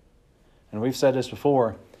 And we've said this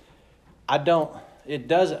before. It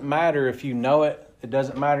doesn't matter if you know it. It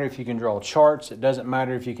doesn't matter if you can draw charts. It doesn't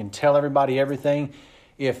matter if you can tell everybody everything.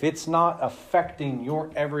 If it's not affecting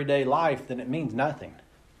your everyday life, then it means nothing.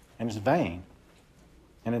 And it's vain.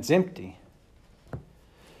 And it's empty.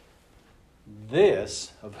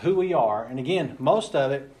 This, of who we are, and again, most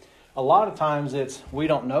of it, a lot of times it's we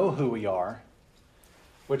don't know who we are,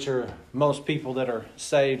 which are most people that are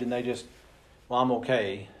saved and they just, I'm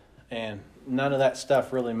okay. And none of that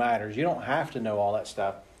stuff really matters. You don't have to know all that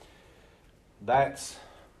stuff. But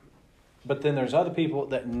then there's other people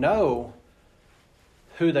that know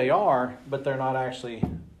who they are, but they're not actually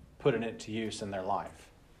putting it to use in their life.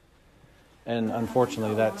 And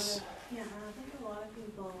unfortunately, that's... Yeah, I think a lot of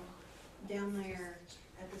people down there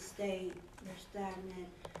at the they're stagnant.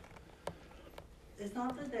 It's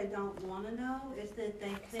not that they don't want to know, it's that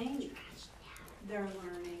they think they're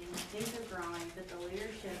learning, they think they're growing, but the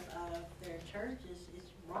leadership of their church is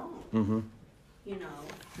wrong. Mm-hmm. You know.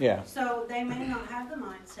 Yeah. So they may not have the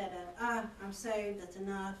mindset of, I'm saved, that's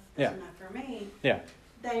enough enough for me. Yeah.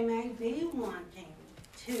 They may be wanting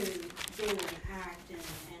to do and act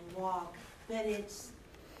and walk, but it's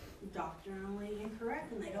doctrinally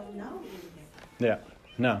incorrect and they don't know any different. Yeah.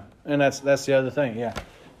 No. And that's the other thing. Yeah.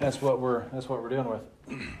 That's what we're dealing with.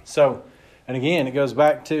 So, and again, it goes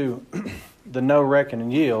back to the know, reckon,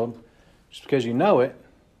 and yield. Just because you know it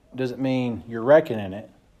doesn't mean you're reckoning it.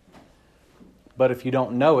 But if you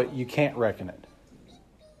don't know it, you can't reckon it.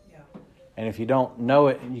 Yeah. And if you don't know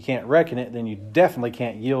it and you can't reckon it, then you definitely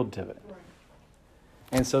can't yield to it. Right.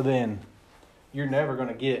 And so then you're never going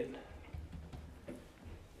to get,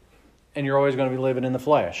 and you're always going to be living in the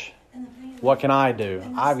flesh. And the thing is, What can I do?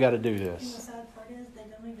 and I've got to do and the this. sad part is they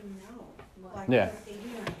don't even know. Like, Yeah. what they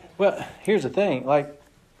do. Well, here's the thing. Like,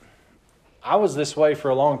 I was this way for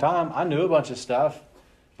a long time. I knew a bunch of stuff,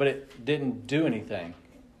 but it didn't do anything.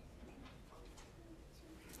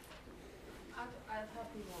 I've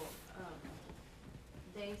had people,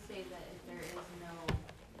 they say that if there is no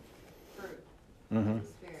fruit Mm-hmm. of the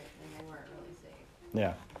Spirit, then they weren't really saved.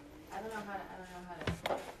 Yeah. I don't know how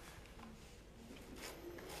to,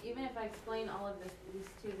 even if I explain all of these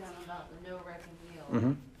to them about the no reckon yield,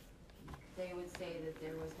 Mm-hmm. they would say that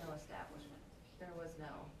there was no establishment. There was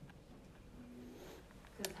no,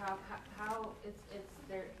 because how it's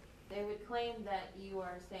there, they would claim that you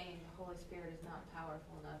are saying the Holy Spirit is not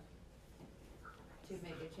powerful enough to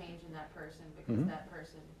make a change in that person because Mhm. that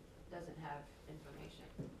person doesn't have information.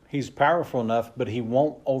 He's powerful enough, but he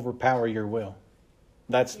won't overpower your will.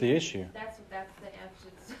 That's the issue. That's the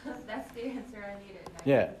answer. That's the answer I needed. And I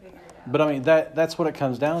Yeah. couldn't figure it out. But I mean, that's what it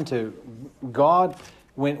comes down to. God,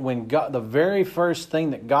 when God, the very first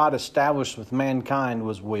thing that God established with mankind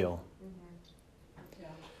was will. Yeah.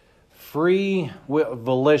 Free will,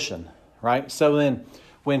 volition, right? So then,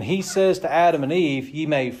 when he says to Adam and Eve, ye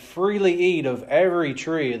may freely eat of every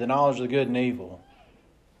tree of the knowledge of the good and evil,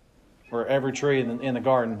 or every tree in the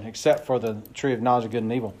garden, except for the tree of knowledge of good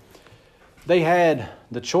and evil. They had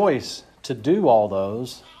the choice to do all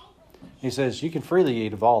those. He says, you can freely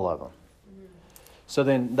eat of all of them. So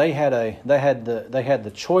then they had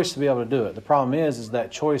the choice to be able to do it. The problem is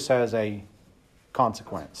that choice has a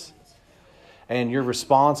consequence. And you're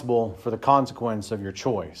responsible for the consequence of your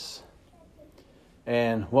choice.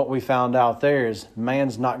 And what we found out there is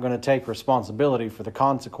man's not going to take responsibility for the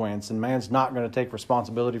consequence, and man's not going to take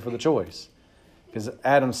responsibility for the choice. Because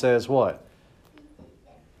Adam says what?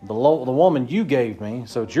 The woman you gave me,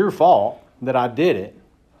 so it's your fault that I did it.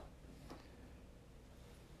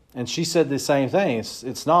 And she said the same thing.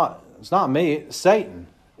 It's not me. Satan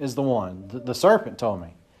is the one. The serpent told me.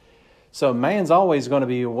 So man's always going to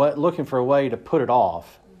be looking for a way to put it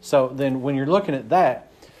off. So then when you're looking at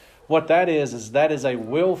that, what that is that is a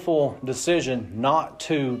willful decision not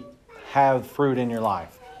to have fruit in your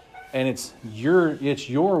life. And it's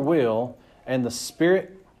your will, and the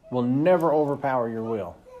Spirit will never overpower your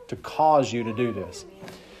will to cause you to do this.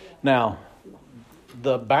 Now,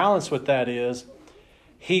 the balance with that is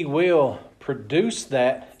He will produce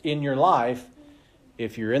that in your life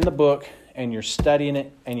if you're in the book and you're studying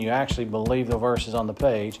it and you actually believe the verses on the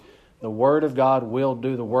page. The Word of God will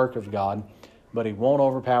do the work of God, but He won't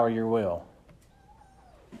overpower your will.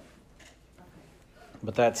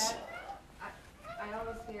 But that's... I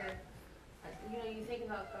always hear, you think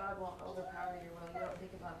about God won't overpower your will. You don't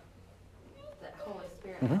think about the Holy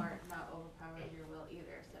Spirit part not overpowering your will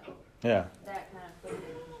either. So Yeah. that kind of puts it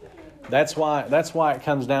in perspective. That's why it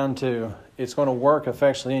comes down to it's going to work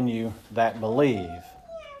effectually in you that believe.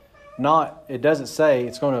 It doesn't say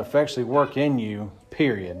it's going to effectually work in you,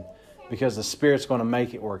 period, because the Spirit's going to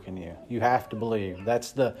make it work in you. You have to believe.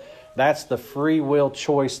 That's the free will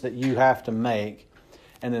choice that you have to make,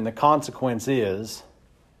 and then the consequence is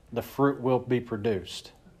the fruit will be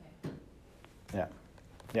produced. Okay. Yeah.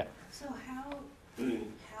 Yeah. So how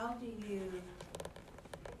do you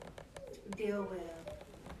deal with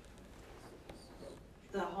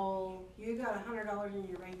the whole, you got $100 in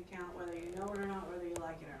your bank account, whether you know it or not, whether you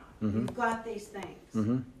like it or not. Mhm. You've got these things.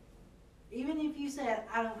 Mm-hmm. Even if you said,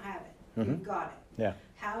 I don't have it, you've got it. Yeah.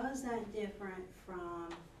 How is that different from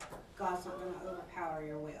God's not going to overpower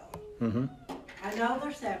your will? Mm-hmm. I know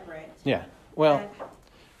they're separate. Yeah. Well, but-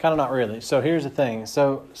 kind of not really. So here's the thing.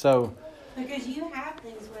 So because you have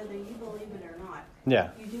things whether you believe it or not. yeah.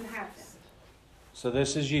 You do have them. So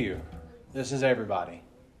this is you. This is everybody.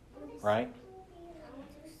 Right?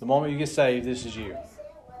 The moment you get saved, this is you.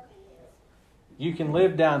 You can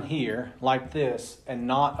live down here like this and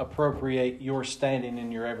not appropriate your standing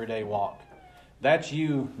in your everyday walk. That's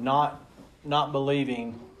you not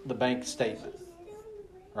believing the bank statement,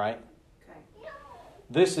 right? Okay.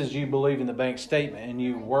 This is you believing the bank statement and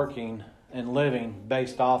you working and living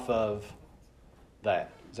based off of that.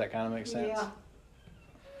 Does that kind of make sense? Yeah.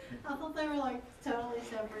 I thought they were like totally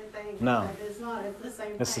separate things. No. But it's not. It's the same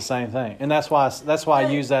thing. It's the same thing. And that's why I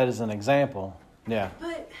use that as an example. Yeah.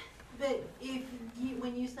 But if you,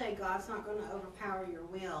 when you say God's not going to overpower your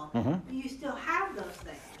will, Mm-hmm. you still have those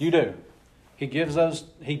things. You do. He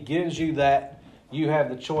gives you that you have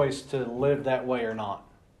the choice to live that way or not.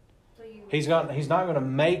 So you, He's not going to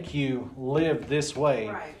make you live this way.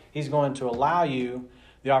 Right. He's going to allow you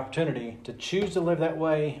the opportunity to choose to live that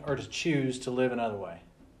way or to choose to live another way.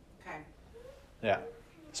 Okay. Yeah.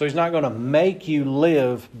 So he's not going to make you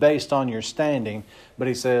live based on your standing, but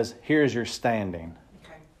he says, here's your standing.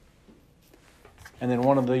 Okay. And then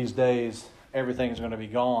one of these days, everything's going to be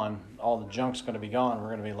gone. All the junk's going to be gone. We're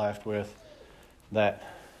going to be left with the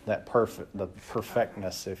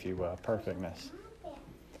perfectness, if you will, perfectness.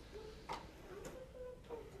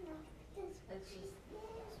 it's just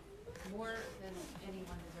more than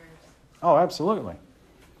anyone deserves. Oh, absolutely.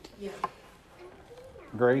 Yeah.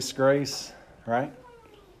 Grace, right? And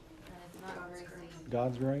it's not God's grace.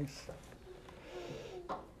 God's grace.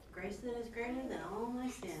 Grace that is greater than all my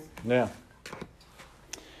sin. Yeah.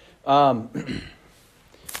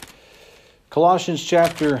 Colossians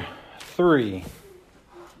chapter 3.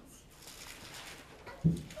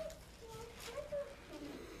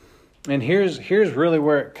 And here's really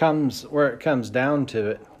where it comes down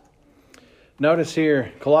to it. Notice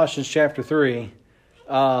here, Colossians chapter 3.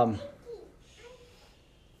 Let's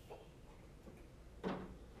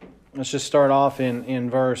just start off in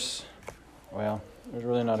verse. Well, there's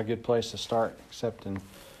really not a good place to start except in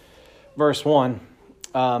verse 1.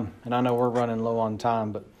 And I know we're running low on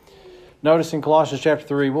time, but notice in Colossians chapter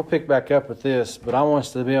 3, we'll pick back up with this, but I want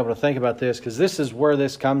us to be able to think about this because this is where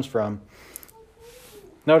this comes from.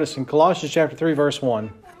 Notice in Colossians chapter 3, verse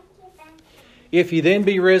 1, if you then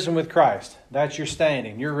be risen with Christ, that's your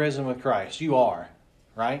standing. You're risen with Christ. You are,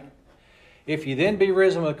 right? If you then be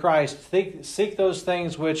risen with Christ, seek those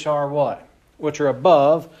things which are what? Which are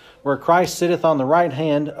above, where Christ sitteth on the right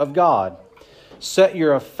hand of God. Set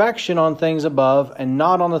your affection on things above and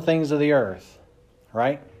not on the things of the earth,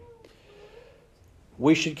 right?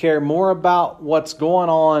 We should care more about what's going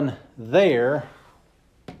on there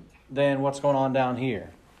than what's going on down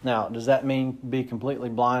here. Now, does that mean be completely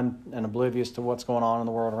blind and oblivious to what's going on in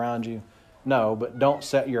the world around you? No, but don't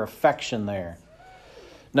set your affection there.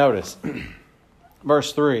 Notice,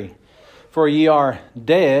 verse 3, for ye are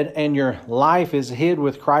dead, and your life is hid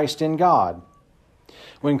with Christ in God.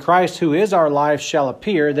 When Christ, who is our life, shall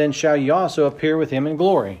appear, then shall ye also appear with him in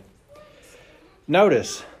glory.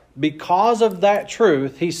 Notice, because of that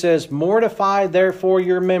truth, he says, mortify therefore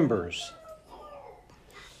your members,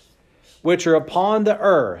 which are upon the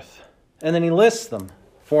earth. And then he lists them.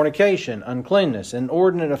 Fornication, uncleanness,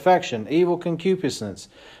 inordinate affection, evil concupiscence,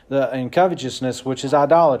 and covetousness, which is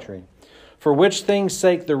idolatry. For which things'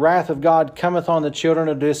 sake the wrath of God cometh on the children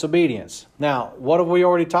of disobedience. Now, what have we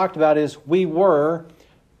already talked about is we were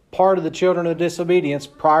part of the children of disobedience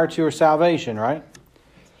prior to our salvation, right?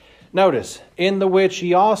 Notice, in the which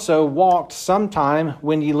ye also walked sometime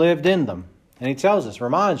when ye lived in them. And he tells us,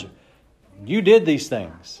 reminds you, you did these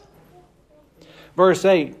things. Verse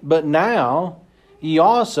 8, but now ye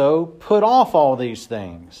also put off all these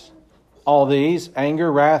things. All these,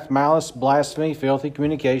 anger, wrath, malice, blasphemy, filthy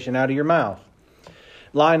communication out of your mouth.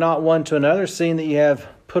 Lie not one to another, seeing that ye have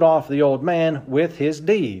put off the old man with his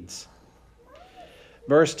deeds.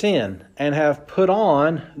 Verse 10, and have put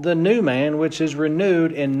on the new man, which is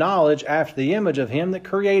renewed in knowledge after the image of him that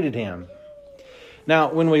created him.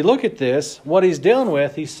 Now, when we look at this, what he's dealing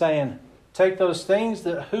with, he's saying, take those things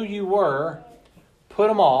that who you were, put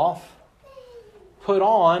them off, put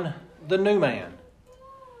on the new man.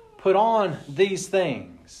 Put on these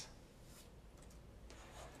things.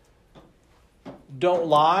 Don't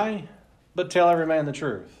lie, but tell every man the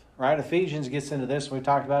truth. Right? Ephesians gets into this. We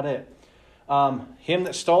talked about it. Him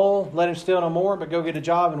that stole, let him steal no more, but go get a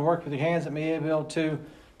job and work with your hands that may be able to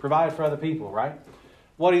provide for other people. Right?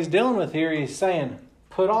 What he's dealing with here, he's saying,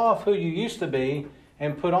 put off who you used to be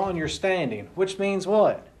and put on your standing. Which means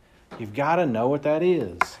what? You've got to know what that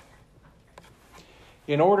is.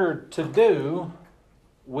 In order to do,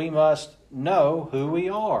 we must know who we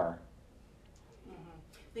are.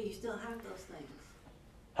 But you still have those things.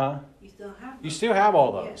 Huh? You still have those. You still have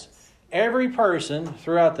all those. Yes. Every person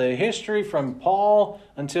throughout the history from Paul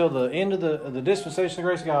until the end of the dispensation of the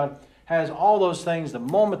grace of God, has all those things the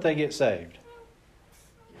moment they get saved.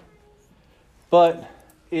 But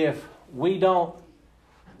if we don't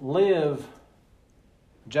live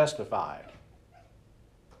justified,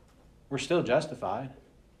 we're still justified.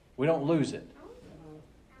 We don't lose it.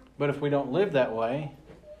 But if we don't live that way,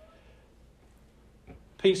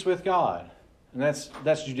 peace with God. And that's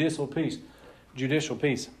judicial peace. Judicial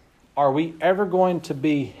peace. Are we ever going to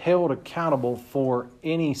be held accountable for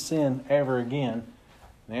any sin ever again?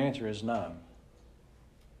 The answer is no.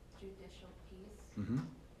 Judicial peace. Mm-hmm.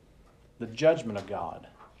 The judgment of God.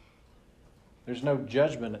 There's no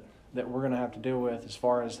judgment that we're going to have to deal with as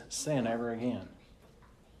far as sin ever again.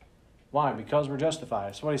 Why? Because we're justified.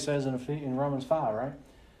 That's what he says in Romans 5, right?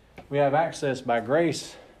 We have access by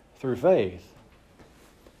grace through faith.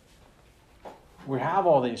 We have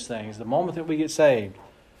all these things the moment that we get saved.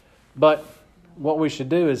 But what we should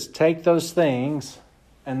do is take those things,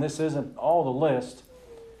 and this isn't all the list,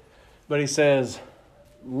 but he says,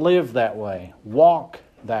 live that way, walk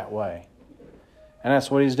that way. And that's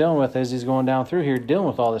what he's dealing with as he's going down through here, dealing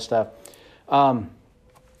with all this stuff.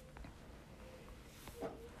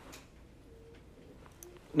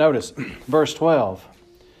 Notice, verse 12.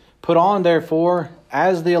 Put on, therefore,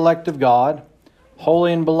 as the elect of God,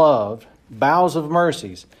 holy and beloved, bowels of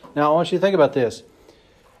mercies. Now, I want you to think about this.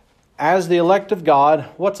 As the elect of God,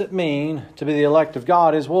 what's it mean to be the elect of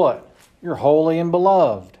God is what? You're holy and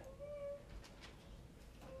beloved.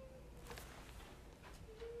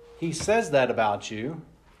 He says that about you,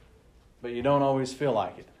 but you don't always feel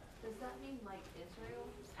like it. Does that mean like Israel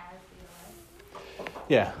as the elect?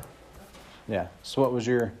 Yeah. Yeah. So what was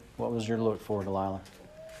your look for, Delilah?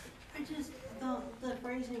 I just, the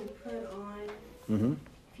phrasing put on, Mm-hmm.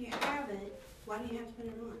 if you have it, why do you have to put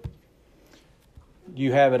it on?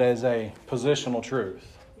 You have it as a positional truth,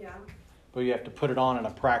 Yeah, but you have to put it on in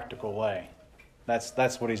a practical way.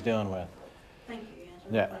 That's what he's dealing with. thank you.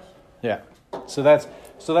 Answer Yeah. the question. Yeah. So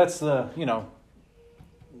that's the,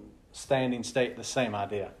 standing state, the same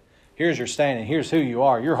idea. Here's your standing. Here's who you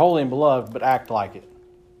are. You're holy and beloved, but act like it.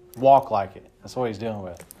 Walk like it. That's what he's dealing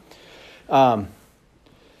with. What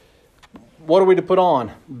are we to put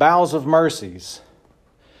on? Bowels of mercies.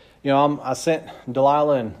 I sent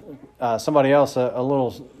Delilah and somebody else a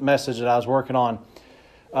little message that I was working on.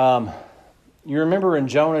 You remember in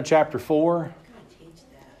Jonah chapter 4?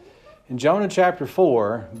 In Jonah chapter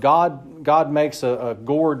 4, God makes a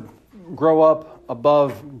gourd grow up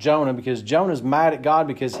above Jonah because Jonah's mad at God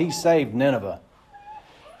because he saved Nineveh.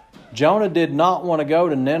 Jonah did not want to go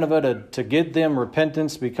to Nineveh to get them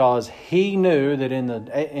repentance because he knew that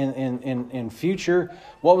in future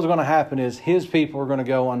what was going to happen is his people were going to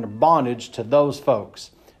go under bondage to those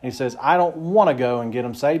folks. And he says, I don't want to go and get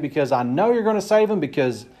them saved because I know you're going to save them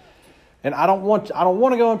and I don't want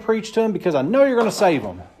to go and preach to them because I know you're going to save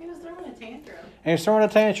them. He was throwing a tantrum. And he's throwing a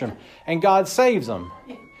tantrum. And God saves them.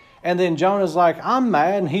 And then Jonah's like, I'm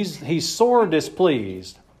mad. And he's sore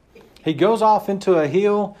displeased. He goes off into a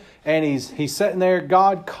hill and he's sitting there.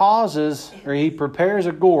 God he prepares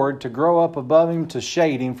a gourd to grow up above him to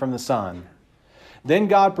shade him from the sun. Then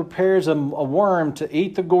God prepares a worm to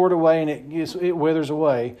eat the gourd away and it withers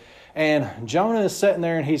away. And Jonah is sitting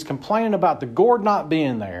there and he's complaining about the gourd not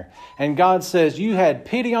being there. And God says, you had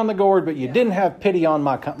pity on the gourd, but you didn't have pity on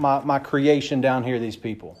my creation down here, these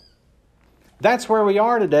people. That's where we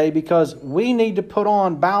are today because we need to put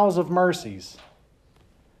on bowels of mercies.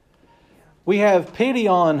 We have pity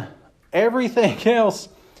on everything else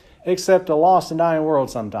except a lost and dying world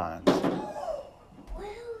sometimes.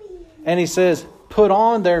 And he says, put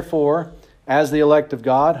on, therefore, as the elect of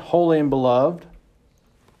God, holy and beloved,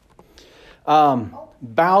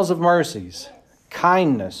 bowels of mercies,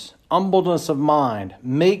 kindness, humbleness of mind,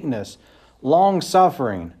 meekness,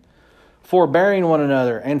 long-suffering, forbearing one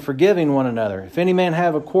another, and forgiving one another. If any man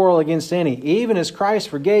have a quarrel against any, even as Christ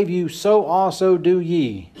forgave you, so also do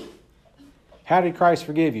ye. How did Christ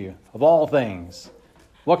forgive you? Of all things.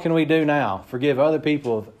 What can we do now? Forgive other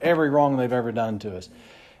people of every wrong they've ever done to us.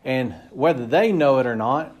 And whether they know it or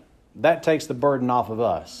not, that takes the burden off of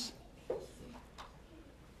us.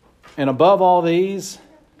 And above all these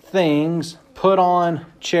things, put on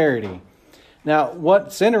charity. Now,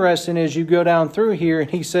 what's interesting is you go down through here and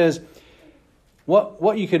he says,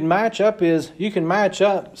 what you can match up is, you can match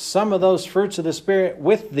up some of those fruits of the Spirit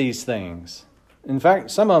with these things. In fact,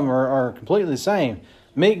 some of them are completely the same.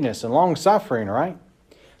 Meekness and long-suffering, right?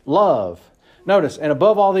 Love. Notice, and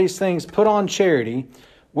above all these things, put on charity,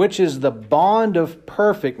 which is the bond of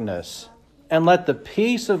perfectness. And let the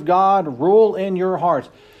peace of God rule in your hearts.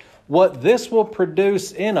 What this will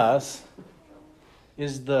produce in us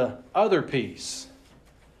is the other peace.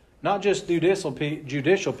 Not just judicial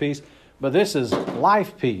peace, but this is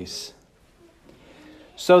life peace.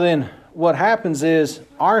 So then what happens is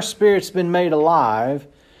our spirit's been made alive,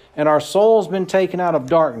 and our soul's been taken out of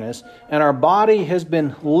darkness, and our body has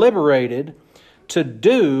been liberated to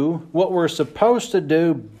do what we're supposed to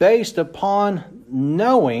do based upon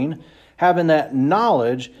knowing, having that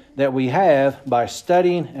knowledge that we have by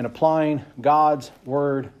studying and applying God's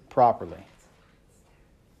Word properly.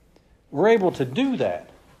 We're able to do that.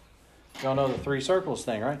 Y'all know the 3 circles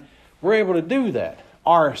thing, right? We're able to do that.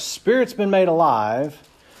 Our spirit's been made alive.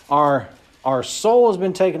 Our soul has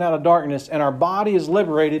been taken out of darkness, and our body is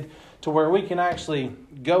liberated to where we can actually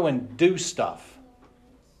go and do stuff.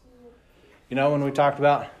 You know, when we talked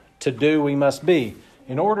about to do, we must be.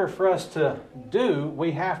 In order for us to do,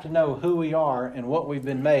 we have to know who we are and what we've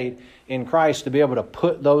been made in Christ to be able to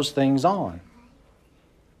put those things on.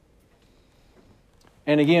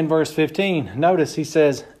 And again, verse 15, notice he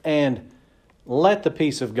says, and let the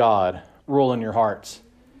peace of God rule in your hearts.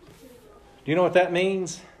 Do you know what that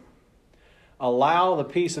means? Allow the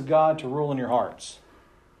peace of God to rule in your hearts.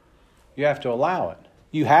 You have to allow it.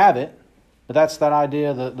 You have it, but that's that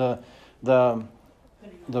idea,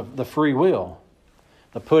 the free will,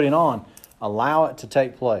 the putting on. Allow it to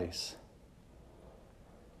take place.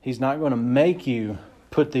 He's not going to make you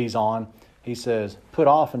put these on. He says, put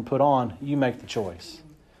off and put on. You make the choice.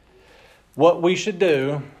 What we should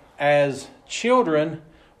do as children,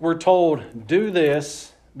 we're told, do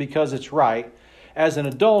this because it's right. As an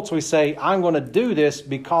adults, we say, I'm going to do this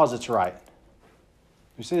because it's right.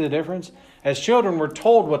 You see the difference? As children, we're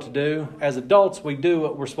told what to do. As adults, we do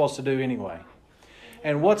what we're supposed to do anyway.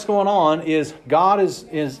 And what's going on is God is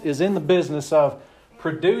in the business of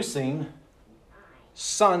producing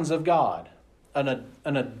sons of God. An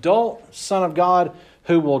adult son of God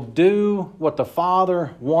who will do what the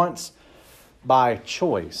Father wants by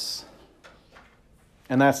choice.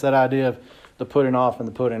 And that's that idea of the putting off and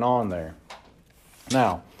the putting on there.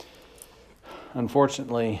 Now,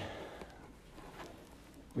 unfortunately,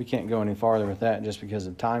 we can't go any farther with that just because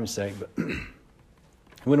of time's sake. But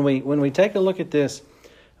when we take a look at this,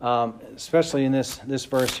 especially in this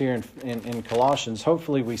verse here in Colossians,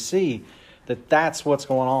 hopefully we see that that's what's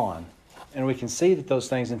going on. And we can see that those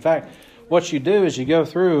things, in fact, what you do is you go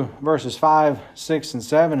through verses 5, 6, and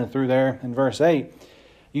 7 and through there in verse 8,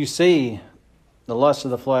 you see the lust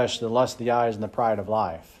of the flesh, the lust of the eyes, and the pride of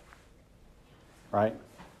life. Right?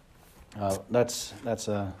 That's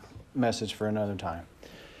a message for another time.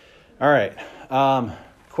 All right.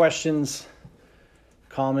 Questions,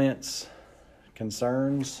 comments,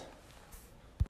 concerns?